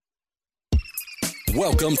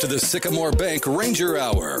Welcome to the Sycamore Bank Ranger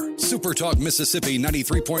Hour. Super Talk Mississippi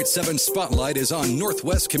 93.7 Spotlight is on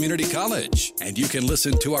Northwest Community College, and you can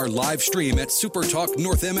listen to our live stream at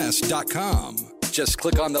supertalknorthms.com. Just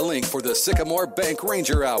click on the link for the Sycamore Bank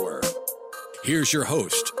Ranger Hour. Here's your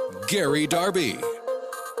host, Gary Darby.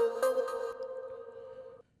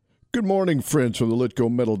 Good morning, friends, from the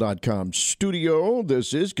LitGoMetal.com studio.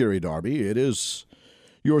 This is Gary Darby. It is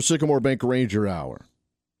your Sycamore Bank Ranger Hour,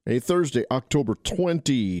 a Thursday, October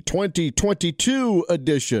 20, 2022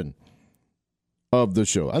 edition of the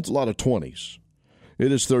show. That's a lot of 20s.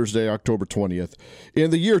 It is Thursday, October 20th, in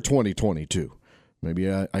the year 2022.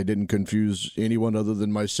 Maybe I didn't confuse anyone other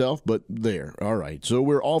than myself, but there. All right, so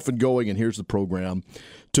we're off and going, and here's the program.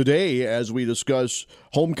 Today, as we discuss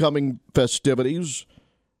homecoming festivities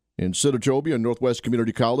in Senatobia and Northwest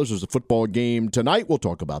Community College, there's a football game tonight. We'll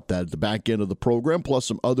talk about that at the back end of the program, plus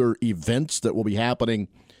some other events that will be happening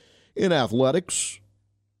in athletics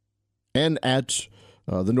and at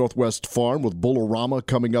the Northwest Farm with Bullerama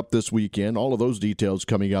coming up this weekend. All of those details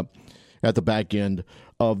coming up at the back end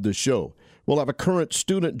of the show. We'll have a current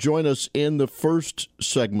student join us in the first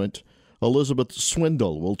segment, Elizabeth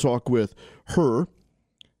Swindoll. We'll talk with her,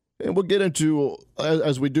 and we'll get into,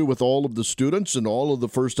 as we do with all of the students and all of the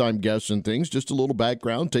first-time guests and things, just a little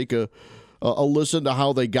background, take a listen to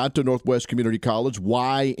how they got to Northwest Community College,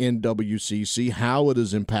 why NWCC, how it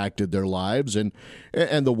has impacted their lives, and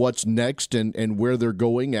the what's next and where they're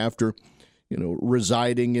going after,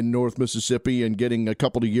 residing in North Mississippi and getting a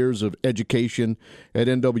couple of years of education at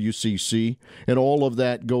NWCC, and all of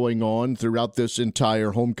that going on throughout this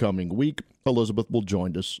entire homecoming week. Elizabeth will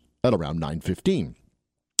join us at around 9:15.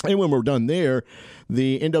 And when we're done there,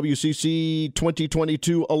 the NWCC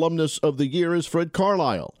 2022 Alumnus of the Year is Fred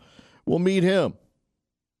Carlisle. We'll meet him.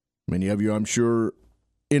 Many of you, I'm sure,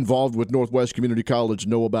 involved with Northwest Community College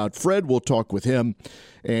know about Fred. We'll talk with him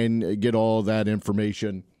and get all that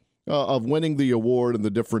information of winning the award and the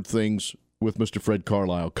different things with Mr. Fred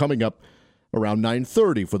Carlisle coming up around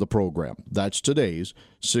 9:30 for the program. That's today's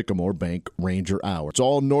Sycamore Bank Ranger Hour. It's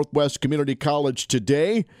all Northwest Community College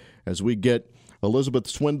today. As we get Elizabeth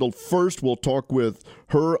Swindoll first, we'll talk with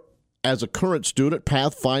her as a current student,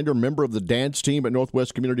 Pathfinder, member of the dance team at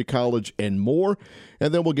Northwest Community College, and more.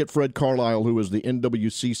 And then we'll get Fred Carlisle, who is the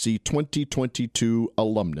NWCC 2022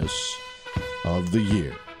 Alumnus of the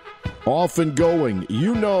Year. Off and going.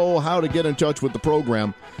 You know how to get in touch with the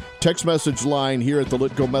program. Text message line here at the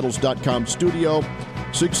LitGoMetals.com studio,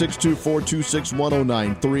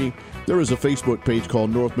 662-426-1093. There is a Facebook page called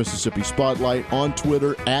North Mississippi Spotlight, on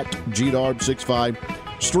Twitter at GDarb65.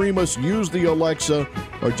 Stream us, use the Alexa,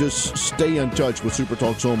 or just stay in touch with Super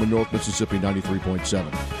Talk's home in North Mississippi 93.7.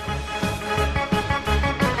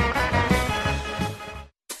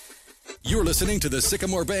 You're listening to the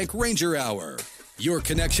Sycamore Bank Ranger Hour, your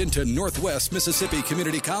connection to Northwest Mississippi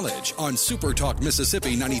Community College on Super Talk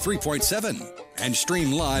Mississippi 93.7 and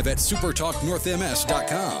stream live at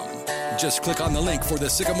supertalknorthms.com. Just click on the link for the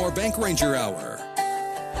Sycamore Bank Ranger Hour.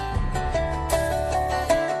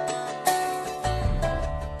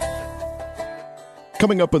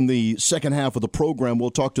 Coming up in the second half of the program, we'll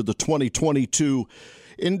talk to the 2022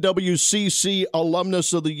 NWCC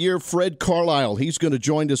Alumnus of the Year, Fred Carlisle. He's going to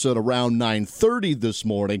join us at around 9:30 this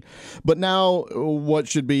morning. But now what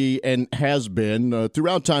should be and has been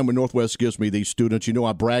throughout time when Northwest gives me these students,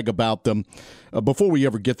 I brag about them before we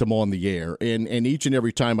ever get them on the air. And each and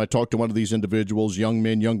every time I talk to one of these individuals, young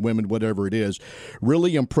men, young women, whatever it is,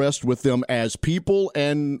 really impressed with them as people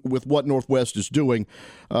and with what Northwest is doing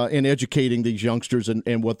in educating these youngsters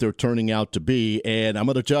and what they're turning out to be. And I'm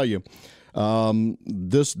going to tell you,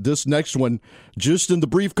 this next one, just in the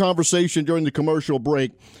brief conversation during the commercial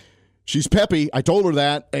break, she's peppy. I told her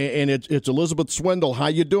that, and it's Elizabeth Swindoll. How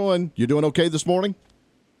you doing? You doing okay this morning?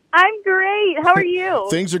 I'm great. How are you?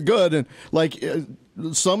 Things are good, and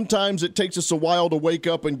sometimes it takes us a while to wake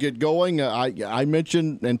up and get going. I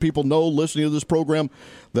mentioned, and people know listening to this program,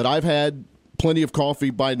 that I've had plenty of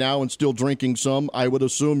coffee by now and still drinking some. I would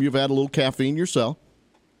assume you've had a little caffeine yourself.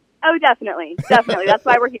 Oh, definitely. That's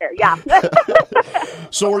why we're here. Yeah.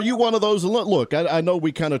 So are you one of those? Look, I know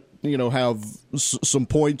we kind of, have some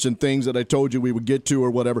points and things that I told you we would get to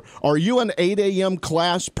or whatever. Are you an 8 a.m.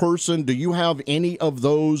 class person? Do you have any of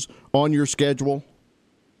those on your schedule?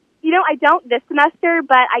 I don't this semester,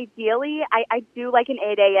 but ideally I do like an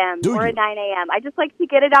 8 a.m. or a 9 a.m. I just like to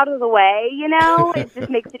get it out of the way, It just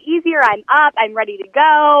makes it easier. I'm up. I'm ready to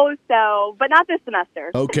go. So, but not this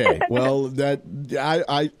semester. Okay. Well, that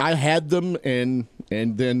I had them and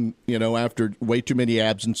then, after way too many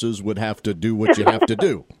absences would have to do what you have to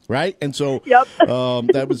do, right? And so Yep.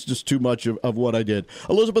 that was just too much of what I did.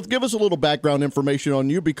 Elizabeth, give us a little background information on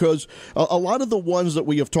you, because a lot of the ones that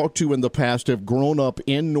we have talked to in the past have grown up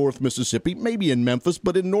in North Mississippi, maybe in Memphis,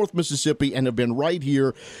 but in North Mississippi, and have been right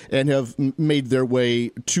here and have made their way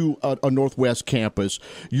to a Northwest campus.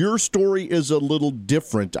 Your story is a little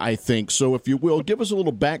different, I think. So if you will, give us a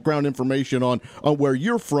little background information on where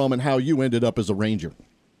you're from and how you ended up as a Ranger.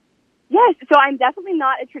 Yes, so I'm definitely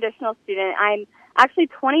not a traditional student. I'm actually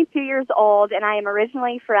 22 years old, and I am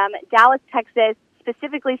originally from Dallas, Texas,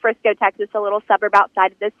 specifically Frisco, Texas, a little suburb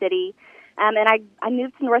outside of the city. And I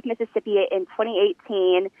moved to North Mississippi in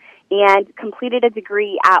 2018 and completed a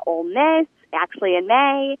degree at Ole Miss, actually in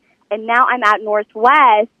May. And now I'm at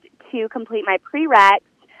Northwest to complete my prereqs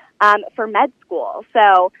for med school.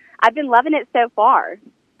 So I've been loving it so far.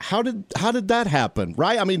 How did that happen?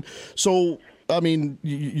 Right?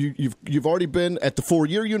 You've already been at the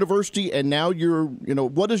 4-year university, and now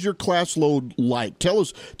what is your class load like? Tell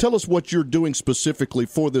us what you're doing specifically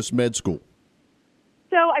for this med school.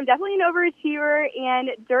 So I'm definitely an overachiever, and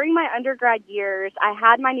during my undergrad years, I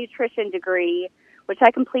had my nutrition degree, which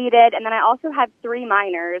I completed, and then I also had 3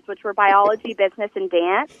 minors, which were biology, business, and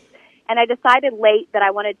dance. And I decided late that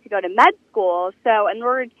I wanted to go to med school. So in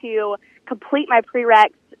order to complete my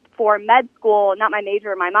prereqs for med school, not my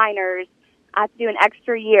major or my minors, I have to do an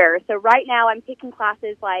extra year. So right now I'm taking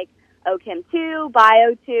classes like OChem 2,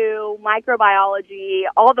 Bio 2, microbiology,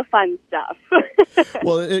 all the fun stuff.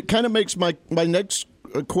 Well, it kind of makes my next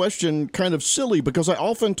question kind of silly, because I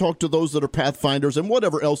often talk to those that are Pathfinders and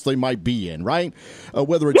whatever else they might be in, right?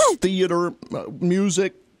 Whether it's theater,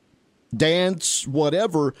 music, dance,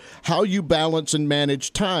 whatever, how you balance and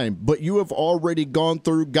manage time. But you have already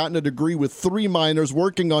gotten a degree with 3 minors,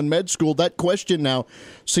 working on med school. That question now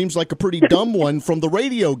seems like a pretty dumb one from the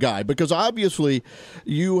radio guy, because obviously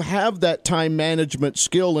you have that time management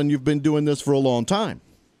skill and you've been doing this for a long time.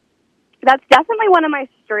 That's definitely one of my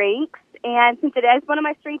strengths. And since it is one of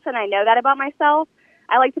my strengths and I know that about myself,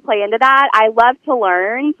 I like to play into that. I love to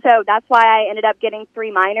learn, so that's why I ended up getting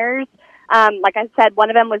 3 minors. Like I said, one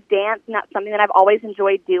of them was dance, and that's something that I've always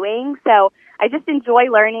enjoyed doing. So I just enjoy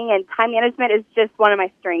learning, and time management is just one of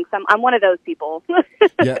my strengths. I'm one of those people.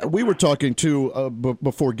 Yeah, we were talking, too,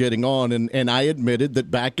 before getting on, and I admitted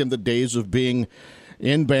that back in the days of being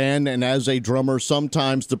in band and as a drummer,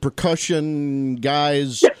 sometimes the percussion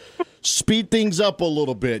guys speed things up a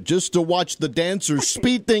little bit just to watch the dancers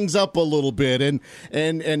speed things up a little bit.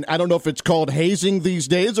 And I don't know if it's called hazing these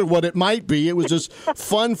days or what it might be. It was just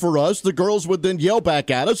fun for us. The girls would then yell back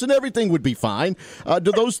at us and everything would be fine.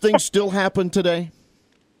 Do those things still happen today?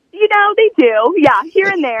 They do. Yeah, here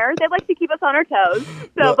and there. They like to keep us on our toes.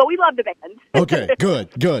 But we love the band. Okay,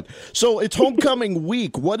 good. So it's homecoming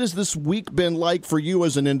week. What has this week been like for you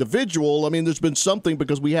as an individual? I mean, there's been something,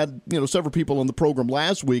 because we had, several people on the program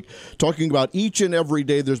last week talking about each and every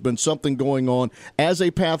day there's been something going on. As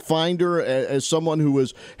a Pathfinder, as someone who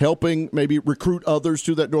is helping maybe recruit others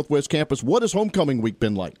to that Northwest campus, what has homecoming week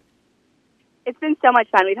been like? It's been so much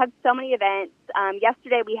fun. We've had so many events.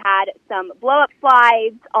 Yesterday we had some blow-up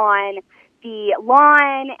slides on the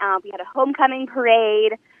lawn. We had a homecoming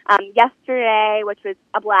parade yesterday, which was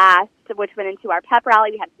a blast, which went into our pep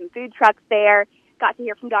rally. We had some food trucks there. Got to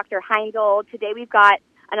hear from Dr. Heindel. Today we've got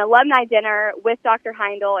an alumni dinner with Dr.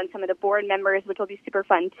 Heindel and some of the board members, which will be super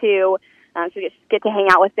fun, too. So we get to hang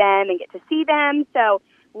out with them and get to see them. So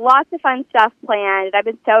lots of fun stuff planned. I've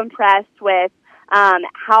been so impressed with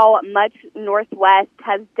how much Northwest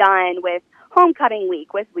has done with Homecoming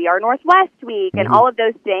Week, with We Are Northwest Week, and all of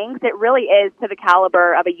those things. It really is to the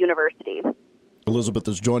caliber of a university. Elizabeth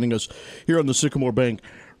is joining us here on the Sycamore Bank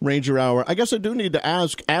Ranger Hour. I guess I do need to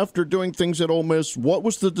ask, after doing things at Ole Miss, what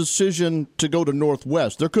was the decision to go to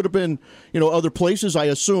Northwest? There could have been, other places. I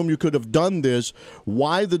assume you could have done this.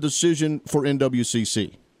 Why the decision for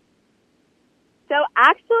NWCC? So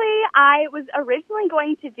actually, I was originally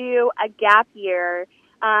going to do a gap year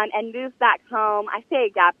and move back home. I say a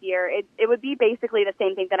gap year. It would be basically the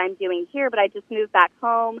same thing that I'm doing here, but I just moved back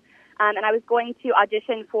home. And I was going to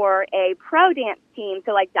audition for a pro dance team,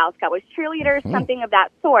 so like Dallas Cowboys cheerleaders, something of that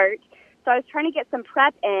sort. So I was trying to get some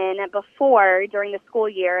prep in during the school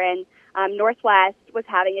year, and Northwest was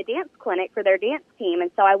having a dance clinic for their dance team.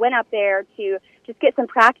 And so I went up there to just get some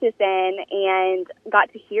practice in and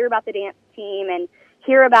got to hear about the dance team and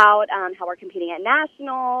hear about how we're competing at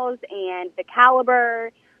nationals and the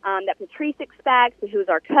caliber that Patrice expects, who's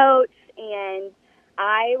our coach. And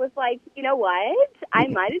I was like, you know what? I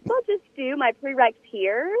might as well just do my prereqs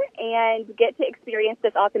here and get to experience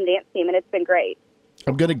this awesome dance team, and it's been great.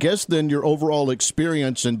 I'm going to guess then your overall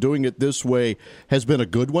experience in doing it this way has been a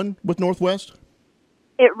good one with Northwest?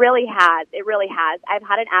 It really has. It really has. I've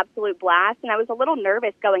had an absolute blast, and I was a little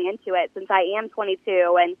nervous going into it since I am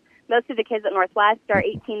 22, and most of the kids at Northwest are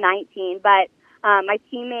 18, 19. But my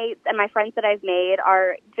teammates and my friends that I've made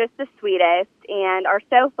are just the sweetest and are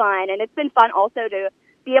so fun. And it's been fun also to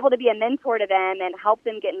be able to be a mentor to them and help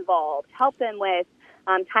them get involved, help them with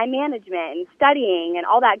time management and studying and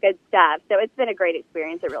all that good stuff. So it's been a great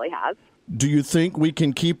experience. It really has. Do you think we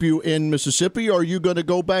can keep you in Mississippi, or are you going to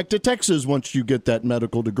go back to Texas once you get that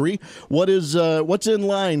medical degree? What's in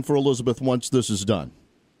line for Elizabeth once this is done?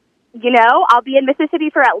 I'll be in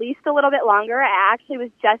Mississippi for at least a little bit longer. I actually was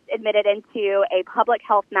just admitted into a public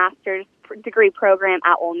health master's degree program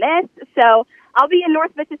at Ole Miss, so I'll be in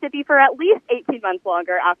North Mississippi for at least 18 months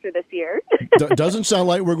longer after this year. Doesn't sound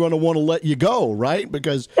like we're going to want to let you go, right?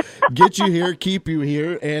 Because get you here, keep you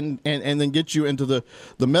here, and then get you into the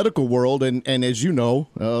medical world. And as you know,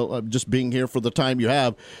 just being here for the time you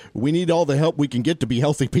have, we need all the help we can get to be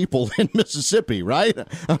healthy people in Mississippi, right?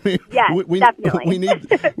 I mean, yes, definitely.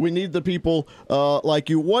 we need the people like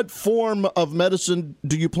you. What form of medicine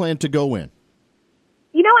do you plan to go in?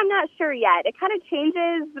 I'm not sure yet. It kind of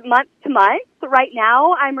changes month to month. Right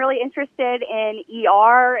now, I'm really interested in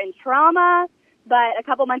ER and trauma, but a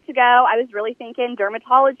couple months ago, I was really thinking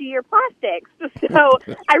dermatology or plastics. So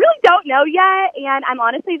I really don't know yet, and I'm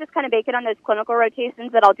honestly just kind of banking on those clinical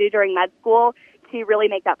rotations that I'll do during med school to really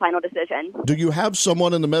make that final decision. Do you have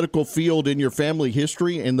someone in the medical field in your family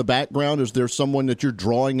history, in the background? Is there someone that you're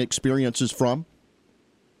drawing experiences from?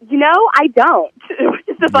 I don't.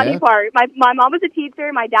 The funny part. My mom was a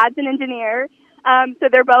teacher. My dad's an engineer. So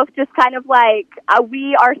they're both just kind of like,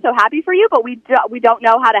 we are so happy for you, but we don't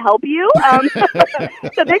know how to help you.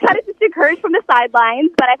 So they're kind of just encouraged from the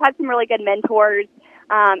sidelines. But I've had some really good mentors,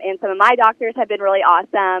 and some of my doctors have been really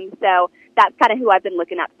awesome. So that's kind of who I've been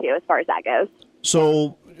looking up to as far as that goes.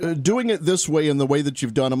 So doing it this way in the way that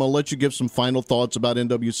you've done, I'm going to let you give some final thoughts about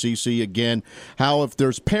NWCC again, how if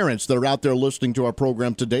there's parents that are out there listening to our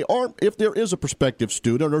program today, or if there is a prospective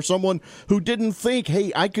student or someone who didn't think,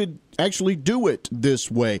 hey, I could actually do it this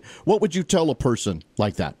way, what would you tell a person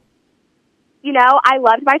like that? I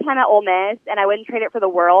loved my time at Ole Miss, and I wouldn't trade it for the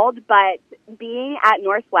world, but being at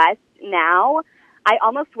Northwest now, I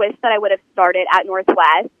almost wish that I would have started at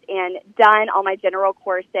Northwest and done all my general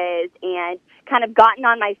courses and kind of gotten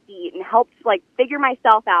on my feet and helped figure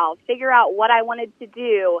myself out, figure out what I wanted to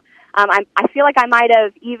do. I feel like I might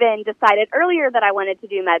have even decided earlier that I wanted to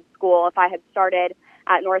do med school if I had started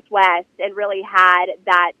at Northwest and really had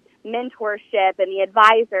that mentorship and the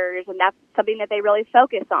advisors, and that's something that they really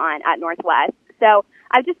focus on at Northwest. So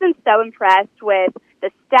I've just been so impressed with the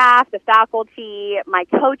staff, the faculty, my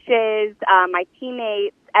coaches, my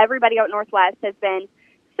teammates, everybody at Northwest has been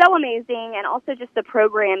so amazing, and also just the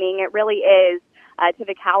programming. It really is to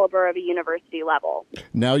the caliber of a university level.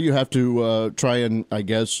 Now you have to try and, I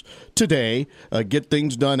guess, today get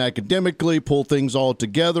things done academically, pull things all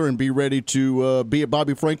together, and be ready to be at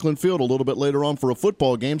Bobby Franklin Field a little bit later on for a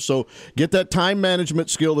football game. So get that time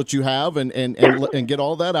management skill that you have and get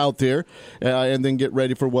all that out there, and then get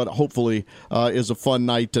ready for what hopefully is a fun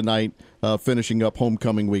night tonight. Finishing up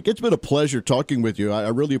homecoming week. It's been a pleasure talking with you. I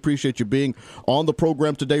really appreciate you being on the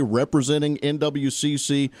program today, representing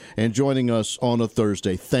NWCC and joining us on a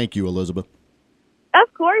Thursday. Thank you, Elizabeth.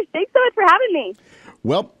 Of course. Thanks so much for having me.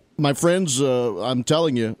 Well, my friends, I'm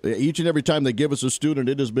telling you, each and every time they give us a student,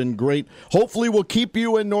 it has been great. Hopefully we'll keep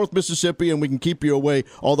you in North Mississippi and we can keep you away,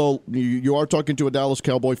 although you are talking to a Dallas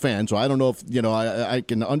Cowboy fan, so I don't know if, I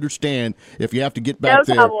can understand if you have to get back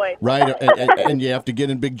there, Cowboys. right, and you have to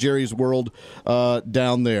get in Big Jerry's world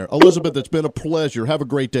down there. Elizabeth, it's been a pleasure. Have a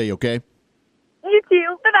great day, okay? You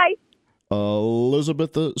too. Bye-bye.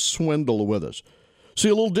 Elizabeth Swindoll with us. See,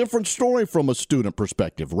 a little different story from a student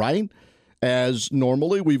perspective, right? As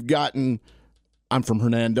normally we've gotten, I'm from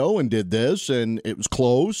Hernando and did this, and it was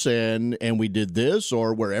close, and we did this,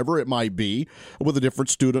 or wherever it might be, with the different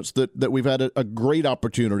students that we've had a great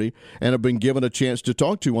opportunity and have been given a chance to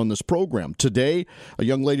talk to on this program. Today, a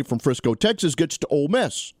young lady from Frisco, Texas, gets to Ole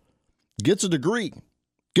Miss, gets a degree,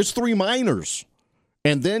 gets 3 minors,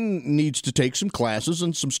 and then needs to take some classes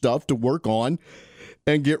and some stuff to work on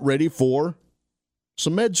and get ready for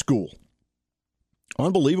some med school.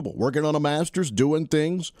 Unbelievable. Working on a master's, doing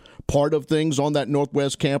things, part of things on that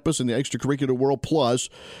Northwest campus in the extracurricular world, plus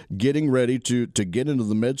getting ready to get into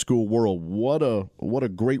the med school world. What a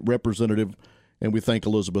great representative, and we thank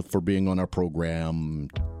Elizabeth for being on our program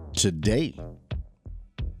today.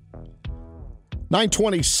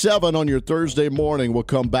 9:27 on your Thursday morning. We'll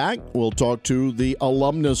come back. We'll talk to the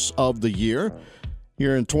alumnus of the year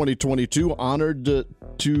here in 2022. Honored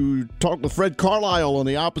to talk with Fred Carlisle on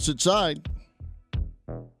the opposite side.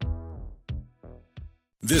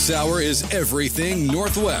 This hour is Everything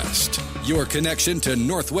Northwest, your connection to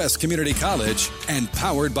Northwest Community College and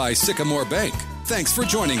powered by Sycamore Bank. Thanks for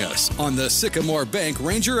joining us on the Sycamore Bank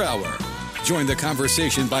Ranger Hour. Join the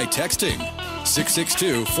conversation by texting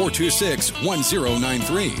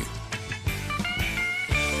 662-426-1093.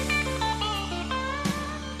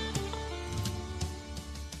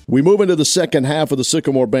 We move into the second half of the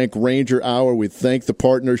Sycamore Bank Ranger Hour. We thank the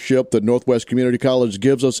partnership that Northwest Community College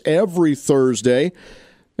gives us every Thursday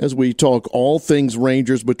as we talk all things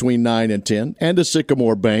Rangers between 9 and 10, and to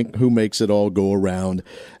Sycamore Bank, who makes it all go around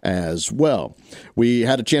as well. We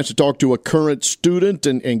had a chance to talk to a current student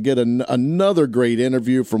and get another great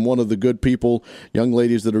interview from one of the good people, young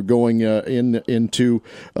ladies that are going into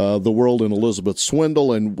the world in Elizabeth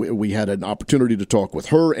Swindoll, and we had an opportunity to talk with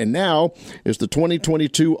her, and now is the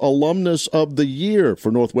 2022 Alumnus of the Year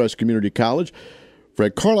for Northwest Community College.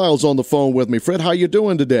 Fred Carlisle's on the phone with me. Fred, how you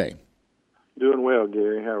doing today? Doing well,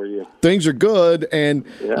 Gary. How are you? Things are good, and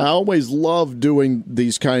I always love doing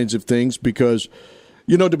these kinds of things because,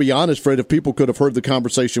 you know, to be honest, Fred, if people could have heard the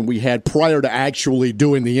conversation we had prior to actually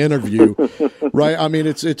doing the interview, right? I mean,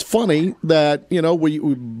 it's funny that, you know, we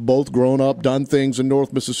both grown up, done things in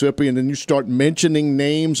North Mississippi, and then you start mentioning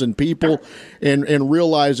names and people and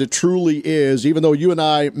realize it truly is, even though you and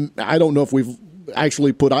I don't know if we've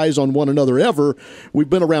actually put eyes on one another ever, we've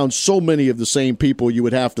been around so many of the same people, you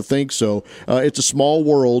would have to think so. It's a small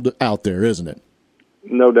world out there, isn't it?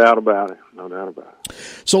 No doubt about it. No doubt about it.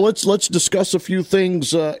 So let's discuss a few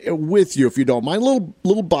things with you, if you don't mind.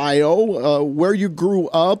 Little bio, where you grew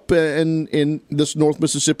up in this North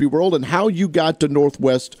Mississippi world, and how you got to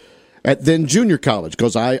Northwest at then junior college,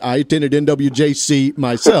 because I attended NWJC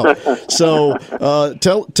myself. So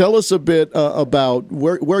tell us a bit about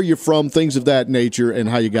where you're from, things of that nature, and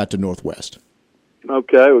how you got to Northwest.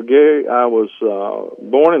 Okay, well, Gary, I was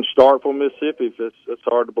born in Starkville, Mississippi. It's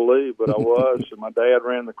hard to believe, but I was. And my dad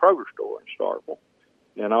ran the Kroger store in Starkville,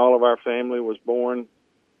 and all of our family was born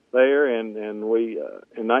there. And we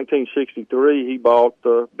in 1963 he bought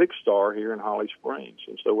the Big Star here in Holly Springs,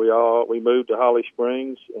 and so we moved to Holly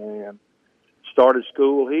Springs and started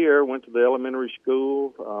school here. Went to the elementary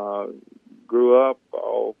school. Grew up.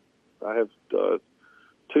 I have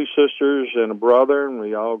two sisters and a brother, and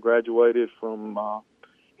we all graduated from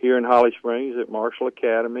here in Holly Springs at Marshall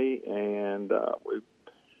Academy, and we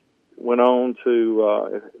went on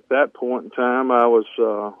to at that point in time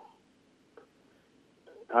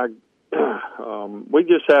we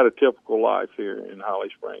just had a typical life here in Holly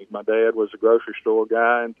Springs. My dad was a grocery store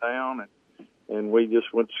guy in town, and we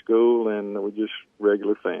just went to school, and we just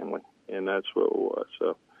regular family, and that's what it was.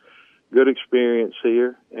 So good experience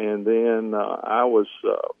here. And then I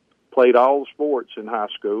played all the sports in high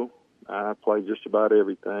school. I played just about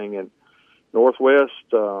everything, and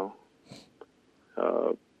Northwest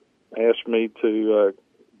asked me to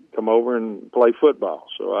come over and play football.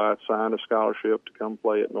 So I signed a scholarship to come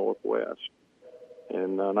play at Northwest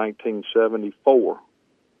in 1974,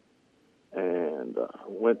 and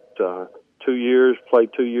went 2 years, played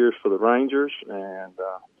 2 years for the Rangers, and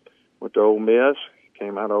went to Ole Miss,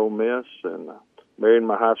 came out of Ole Miss, and married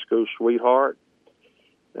my high school sweetheart,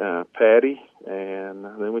 Patty, and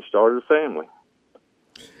then we started a family.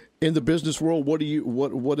 In the business world, what is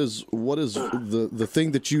the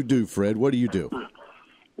thing that you do, Fred? What do you do?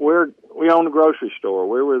 We own a grocery store.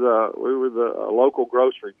 We were the local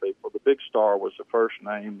grocery people. The Big Star was the first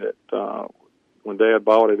name that when Dad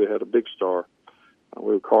bought it, it had a Big Star.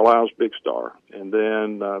 We were Carlisle's Big Star, and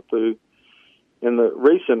then in the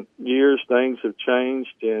recent years, things have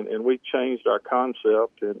changed, and we changed our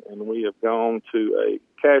concept, and we have gone to a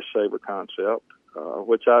cash saver concept,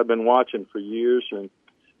 which I've been watching for years, and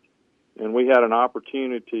we had an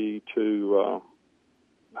opportunity to.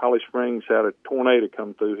 Holly Springs had a tornado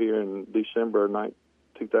come through here in December of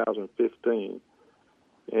 2015,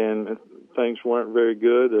 and things weren't very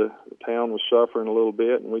good. The town was suffering a little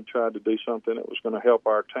bit, and we tried to do something that was going to help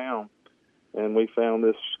our town, and we found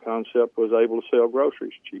this concept was able to sell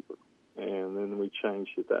groceries cheaper, and then we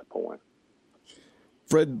changed at that point.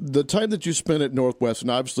 Fred, the time that you spent at Northwest,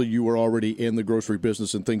 and obviously you were already in the grocery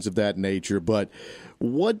business and things of that nature, but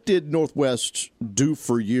what did Northwest do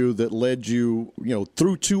for you that led you,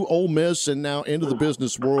 through to Ole Miss and now into the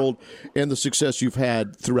business world and the success you've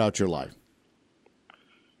had throughout your life?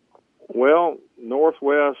 Well,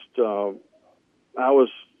 Northwest, I was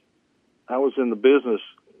in the business,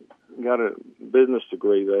 got a business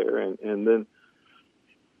degree there, and then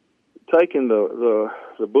taking the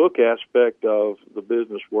book aspect of the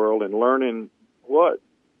business world and learning what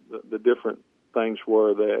the different things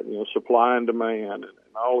were that, supply and demand, and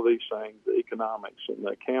and all of these things, the economics and the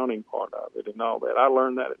accounting part of it and all that. I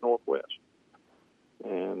learned that at Northwest.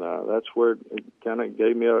 And that's where it kind of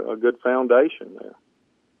gave me a good foundation there.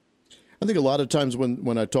 I think a lot of times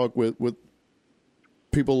when I talk with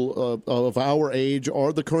people of our age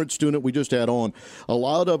or the current student we just had on, a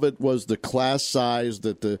lot of it was the class size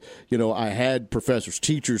that I had professors,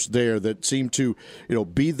 teachers there that seemed to,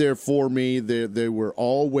 be there for me. They were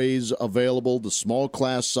always available, the small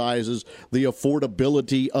class sizes, the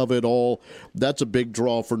affordability of it all. That's a big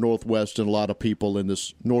draw for Northwest and a lot of people in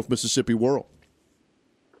this North Mississippi world.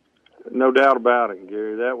 No doubt about it,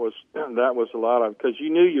 Gary. That was a lot of, because you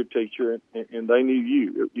knew your teacher and they knew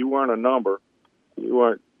you. You weren't a number. You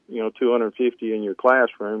weren't, 250 in your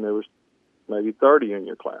classroom. There was maybe 30 in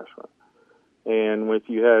your classroom. And if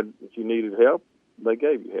you needed help, they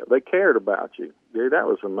gave you help. They cared about you. Gary, that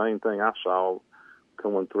was the main thing I saw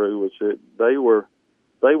coming through, was that they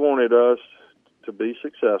wanted us to be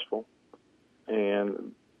successful,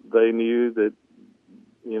 and they knew that,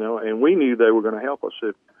 and we knew they were going to help us.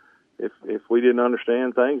 If we didn't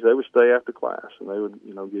understand things, they would stay after class and they would,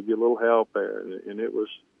 give you a little help there. And it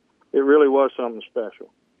really was something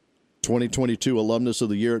special. 2022 Alumnus of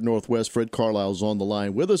the Year at Northwest, Fred Carlisle, is on the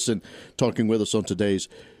line with us and talking with us on today's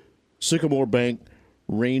Sycamore Bank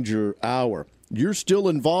Ranger Hour. You're still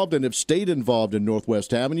involved and have stayed involved in Northwest,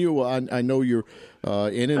 haven't you? I know you're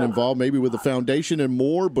in and involved maybe with the foundation and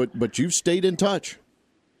more, but you've stayed in touch.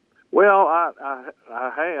 Well, I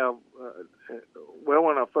have. Well,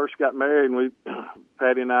 when I first got married, and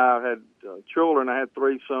Patty and I had children. I had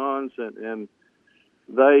 3 sons, and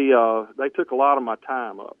they took a lot of my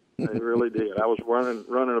time up. They really did. I was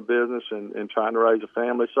running a business and trying to raise a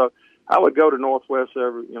family, so I would go to Northwest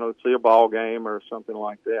every, see a ball game or something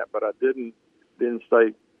like that. But I didn't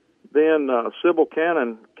stay. Then Sybil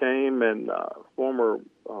Cannon came, and former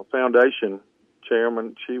foundation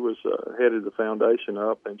chairman. She was headed the foundation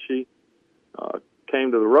up, and she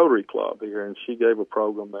came to the Rotary Club here, and she gave a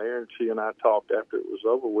program there, and she and I talked after it was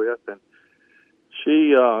over with, and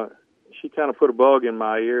she kind of put a bug in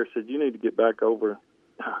my ear, said, "You need to get back over,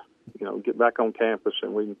 get back on campus,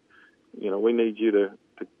 and we need you to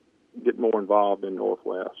get more involved in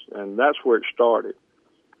Northwest." And that's where it started.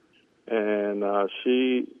 And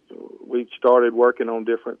we started working on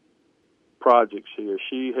different projects here.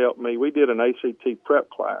 She helped me. We did an ACT prep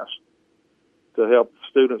class to help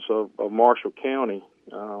students of Marshall County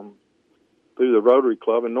through the Rotary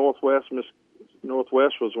Club. And Northwest was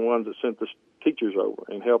the ones that sent the teachers over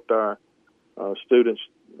and helped our students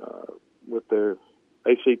with their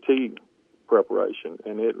ACT preparation.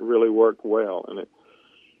 And it really worked well, and it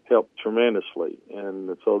helped tremendously.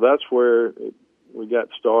 And so that's where we got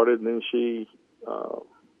started. And then she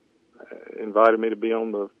invited me to be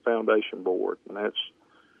on the foundation board, and that's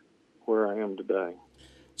where I am today.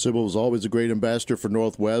 Sybil was always a great ambassador for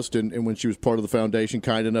Northwest, and when she was part of the foundation,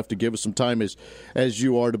 kind enough to give us some time as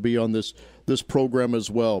you are to be on this program as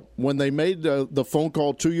well. When they made the phone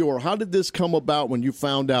call to you, or how did this come about when you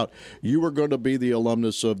found out you were going to be the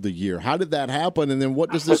Alumnus of the Year? How did that happen, and then what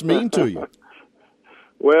does this mean to you?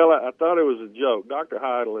 Well, I thought it was a joke. Dr.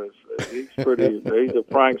 Heidel he's a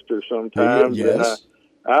prankster sometimes. Yes.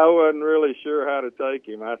 And I wasn't really sure how to take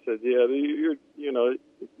him. I said, "Yeah,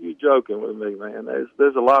 you're joking with me, man.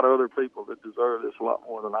 There's a lot of other people that deserve this a lot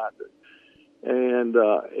more than I do." And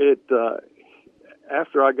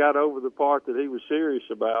after I got over the part that he was serious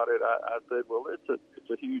about it, I said, "Well, it's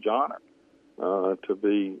a huge honor to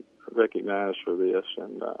be recognized for this,"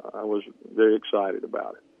 and I was very excited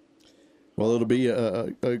about it. Well, it'll be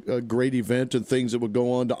a great event and things that will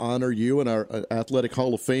go on to honor you and our Athletic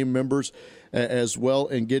Hall of Fame members as well,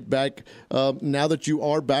 and get back. Now that you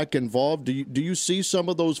are back involved, do you see some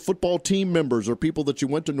of those football team members or people that you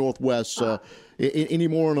went to Northwest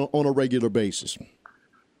anymore on a regular basis?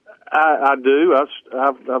 I do.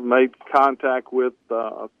 I've made contact with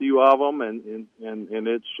a few of them, and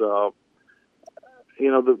it's the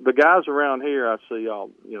guys around here I see all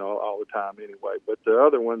the time anyway. But the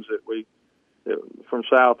other ones from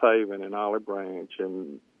South Haven and Olive Branch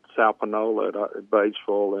and South Panola at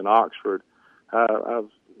Batesville and Oxford,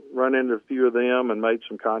 I've run into a few of them and made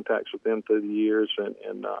some contacts with them through the years, and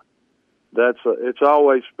it's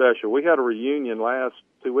always special. We had a reunion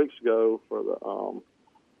 2 weeks ago for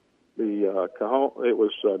it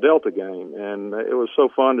was a Delta game, and it was so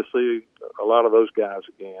fun to see a lot of those guys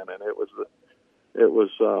again. And it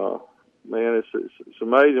was man, it's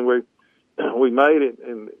amazing. We made it,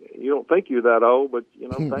 and you don't think you're that old, but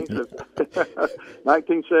things are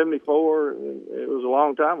 1974. It was a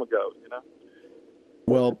long time ago.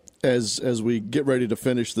 Well, as we get ready to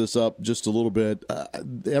finish this up just a little bit,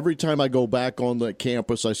 every time I go back on the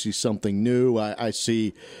campus, I see something new. I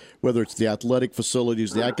see whether it's the athletic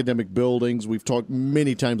facilities, the academic buildings. We've talked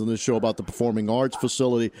many times on this show about the performing arts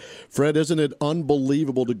facility. Fred, isn't it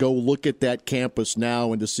unbelievable to go look at that campus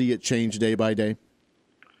now and to see it change day by day?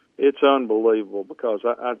 It's unbelievable because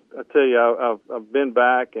I tell you, I've been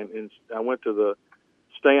back and I went to the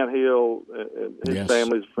Stan Hill, and his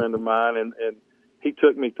family's a friend of mine, and he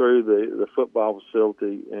took me through the football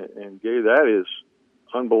facility, and Gary, that is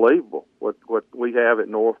unbelievable what we have at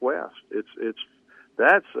Northwest. He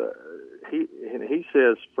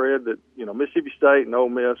says, Fred, that Mississippi State and Ole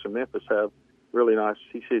Miss and Memphis have really nice.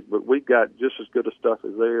 He said, but we've got just as good a stuff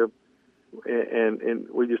as there, and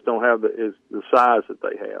we just don't have the size that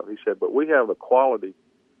they have. He said, but we have the quality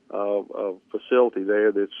of facility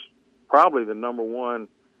there that's probably the number one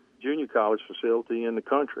junior college facility in the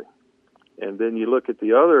country. And then you look at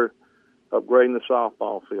the other, upgrading the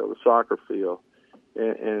softball field, the soccer field,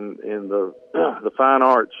 and the fine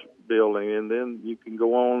arts building, and then you can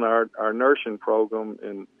go on our nursing program,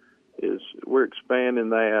 and we're expanding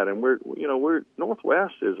that, and we're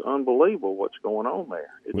Northwest is unbelievable what's going on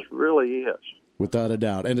there. It really is. Without a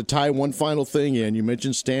doubt. And to tie one final thing in, you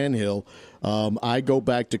mentioned Stan Hill. I go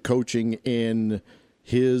back to coaching in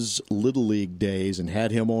his Little League days and had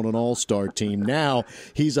him on an all-star team. Now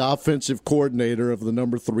he's offensive coordinator of the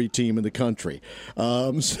number 3 team in the country.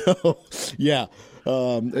 It's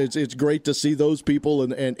great to see those people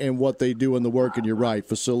and what they do in the work. And you're right,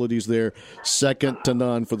 facilities there, second to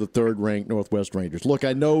none for the third-ranked Northwest Rangers. Look,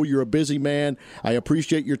 I know you're a busy man. I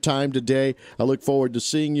appreciate your time today. I look forward to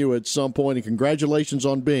seeing you at some point, and congratulations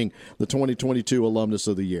on being the 2022 Alumnus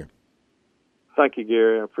of the Year. Thank you,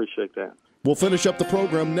 Gary. I appreciate that. We'll finish up the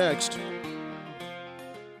program next.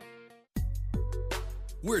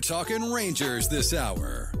 We're talking Rangers this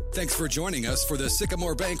hour. Thanks for joining us for the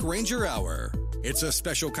Sycamore Bank Ranger Hour. It's a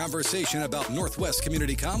special conversation about Northwest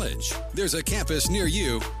Community College. There's a campus near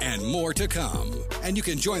you and more to come. And you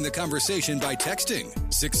can join the conversation by texting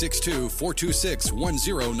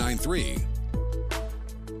 662-426-1093.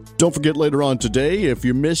 Don't forget later on today, if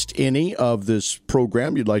you missed any of this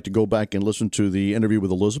program, you'd like to go back and listen to the interview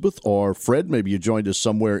with Elizabeth or Fred. Maybe you joined us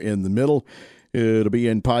somewhere in the middle. It'll be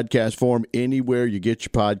in podcast form anywhere you get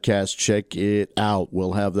your podcast. Check it out.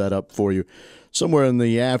 We'll have that up for you somewhere in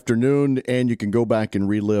the afternoon, and you can go back and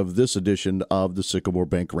relive this edition of the Sycamore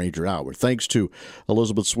Bank Ranger Hour. Thanks to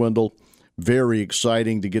Elizabeth Swindoll. Very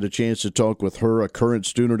exciting to get a chance to talk with her, a current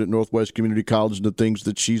student at Northwest Community College, and the things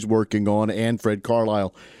that she's working on, and Fred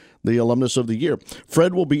Carlisle, the Alumnus of the Year.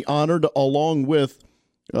 Fred will be honored along with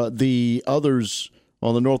the others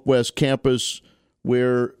on the Northwest campus,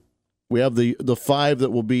 where we have the 5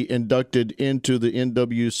 that will be inducted into the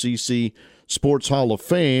NWCC Sports Hall of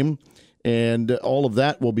Fame, and all of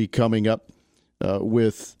that will be coming up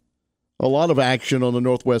with a lot of action on the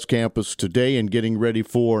Northwest campus today and getting ready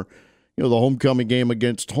for the homecoming game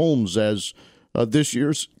against Holmes, as this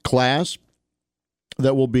year's class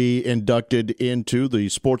that will be inducted into the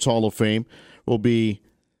Sports Hall of Fame will be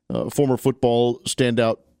former football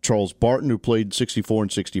standout Charles Barton, who played 64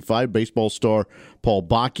 and 65, baseball star Paul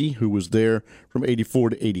Bakke, who was there from 84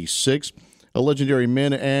 to 86, a legendary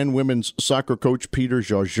men and women's soccer coach Peter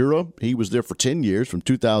Jajura. He was there for 10 years, from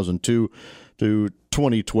 2002 to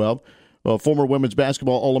 2012. Former women's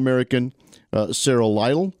basketball All-American Sarah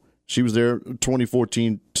Lytle. She was there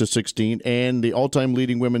 2014 to 16, and the all-time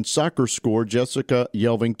leading women's soccer scorer Jessica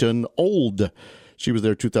Yelvington Old. She was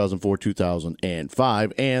there 2004,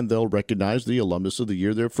 2005, and they'll recognize the Alumnus of the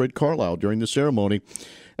Year there, Fred Carlisle, during the ceremony,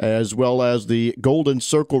 as well as the Golden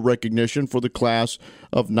Circle recognition for the class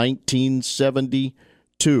of 1972.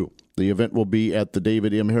 The event will be at the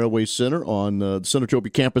David M. Haraway Center on the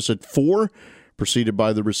Centotropy campus at 4, preceded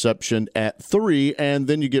by the reception at 3, and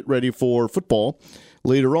then you get ready for football.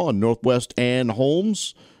 Later on, Northwest and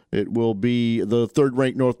Holmes. It will be the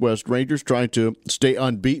third-ranked Northwest Rangers trying to stay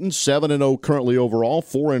unbeaten, 7-0 currently overall,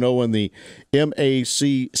 4-0 in the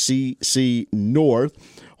MACCC North.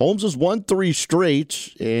 Holmes has won 3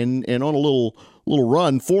 straight and on a little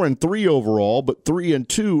run, 4-3 overall, but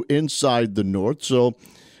 3-2 inside the North. So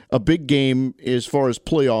a big game as far as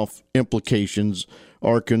playoff implications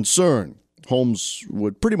are concerned. Holmes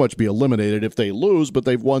would pretty much be eliminated if they lose, but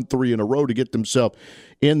they've won 3 in a row to get themselves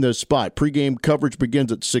in this spot. Pre-game coverage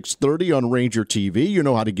begins at 6:30 on Ranger TV. You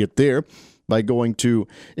know how to get there by going to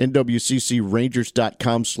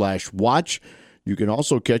nwccrangers.com/watch. You can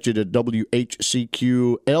also catch it at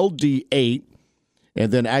WHCQ LD8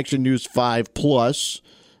 and then Action News 5 Plus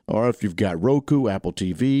Or if you've got Roku, Apple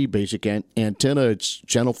TV, basic antenna, it's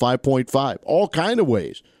channel 5.5. All kind of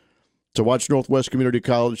ways to watch Northwest Community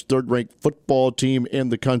College, third-ranked football team in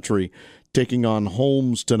the country, taking on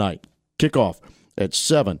Holmes tonight. Kickoff at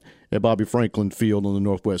 7 at Bobby Franklin Field on the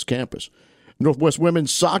Northwest campus. Northwest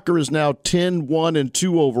women's soccer is now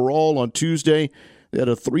 10-1-2 overall on Tuesday. They had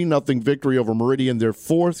a 3-0 victory over Meridian, their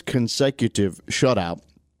 4th consecutive shutout.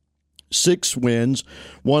 6 wins,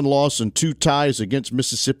 1 loss, and 2 ties against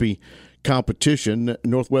Mississippi competition.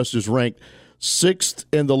 Northwest is ranked 6th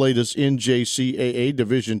in the latest NJCAA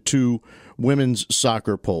Division II women's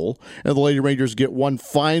soccer poll. And the Lady Rangers get one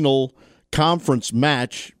final conference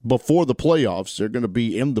match before the playoffs. They're going to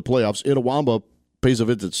be in the playoffs. Itawamba pays a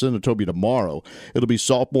visit at Senatobia tomorrow. It'll be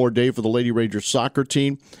sophomore day for the Lady Rangers soccer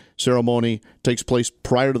team. Ceremony takes place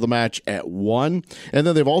prior to the match at 1. And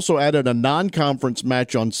then they've also added a non-conference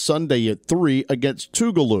match on Sunday at 3 against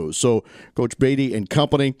Tougaloo. So Coach Beatty and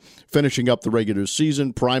company finishing up the regular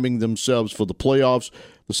season, priming themselves for the playoffs,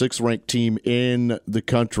 the 6th-ranked team in the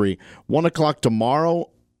country. 1 o'clock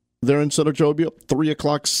tomorrow, they're in Senatobia. 3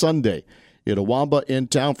 o'clock Sunday. Itawamba in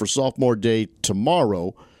town for sophomore day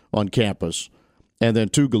tomorrow on campus. And then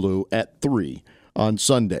Tougaloo at 3 on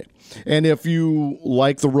Sunday. And if you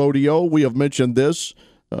like the rodeo, we have mentioned this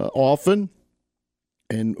often.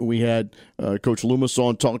 And we had Coach Loomis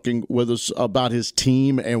on talking with us about his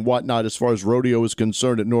team and whatnot as far as rodeo is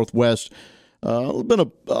concerned at Northwest. It's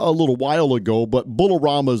been a little while ago, but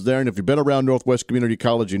Bullorama is there. And if you've been around Northwest Community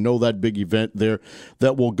College, you know that big event there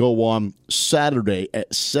that will go on Saturday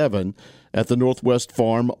at 7 at the Northwest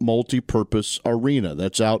Farm Multi-Purpose Arena.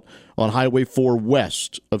 That's out on Highway 4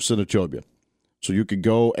 west of Senatobia. So you can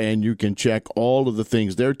go and you can check all of the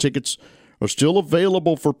things. Their tickets are still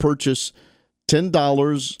available for purchase,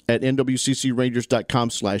 $10 at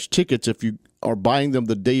nwccrangers.com/tickets. If you are buying them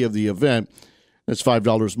the day of the event, that's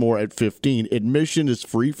 $5 more at $15. Admission is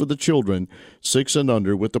free for the children, 6 and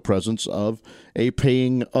under, with the presence of a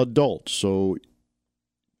paying adult. So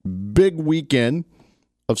big weekend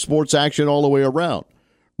of sports action all the way around.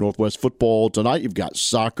 Northwest football tonight. You've got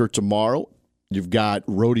soccer tomorrow. You've got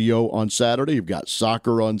rodeo on Saturday. You've got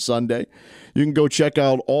soccer on Sunday. You can go check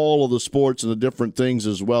out all of the sports and the different things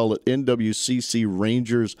as well at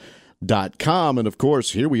nwccrangers.com. And, of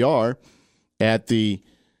course, here we are at the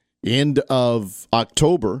end of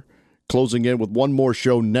October, closing in with one more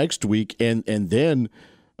show next week, and then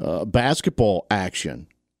basketball action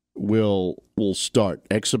will start.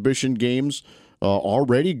 Exhibition games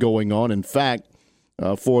already going on. In fact,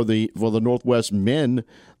 for the Northwest men,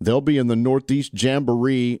 they'll be in the Northeast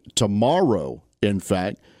Jamboree tomorrow, in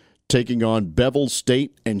fact, taking on Bevel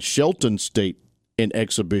State and Shelton State in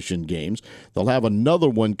exhibition games. They'll have another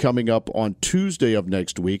one coming up on Tuesday of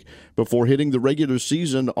next week before hitting the regular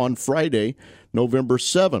season on Friday, November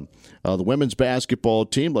 7th. The women's basketball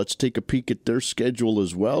team, let's take a peek at their schedule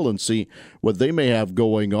as well and see what they may have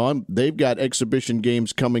going on. They've got exhibition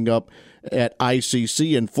games coming up at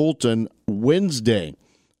ICC in Fulton Wednesday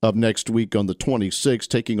of next week on the 26th,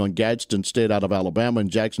 taking on Gadsden State out of Alabama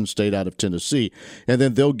and Jackson State out of Tennessee. And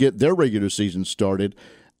then they'll get their regular season started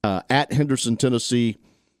at Henderson, Tennessee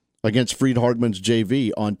against Freed Hardman's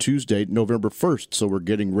JV on Tuesday, November 1st. So we're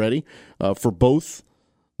getting ready for both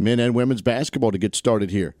men and women's basketball to get started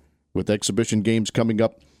here with exhibition games coming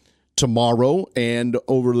up tomorrow and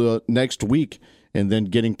over the next week, and then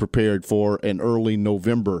getting prepared for an early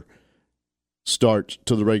November start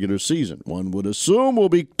to the regular season. One would assume we'll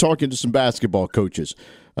be talking to some basketball coaches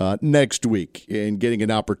next week and getting an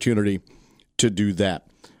opportunity to do that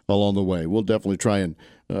along the way. We'll definitely try and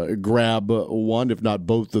grab one, if not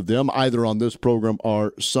both of them, either on this program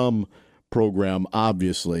or some program,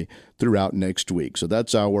 obviously, throughout next week. So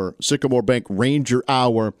that's our Sycamore Bank Ranger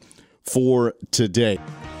Hour for today.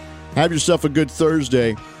 Have yourself a good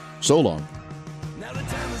Thursday. So long.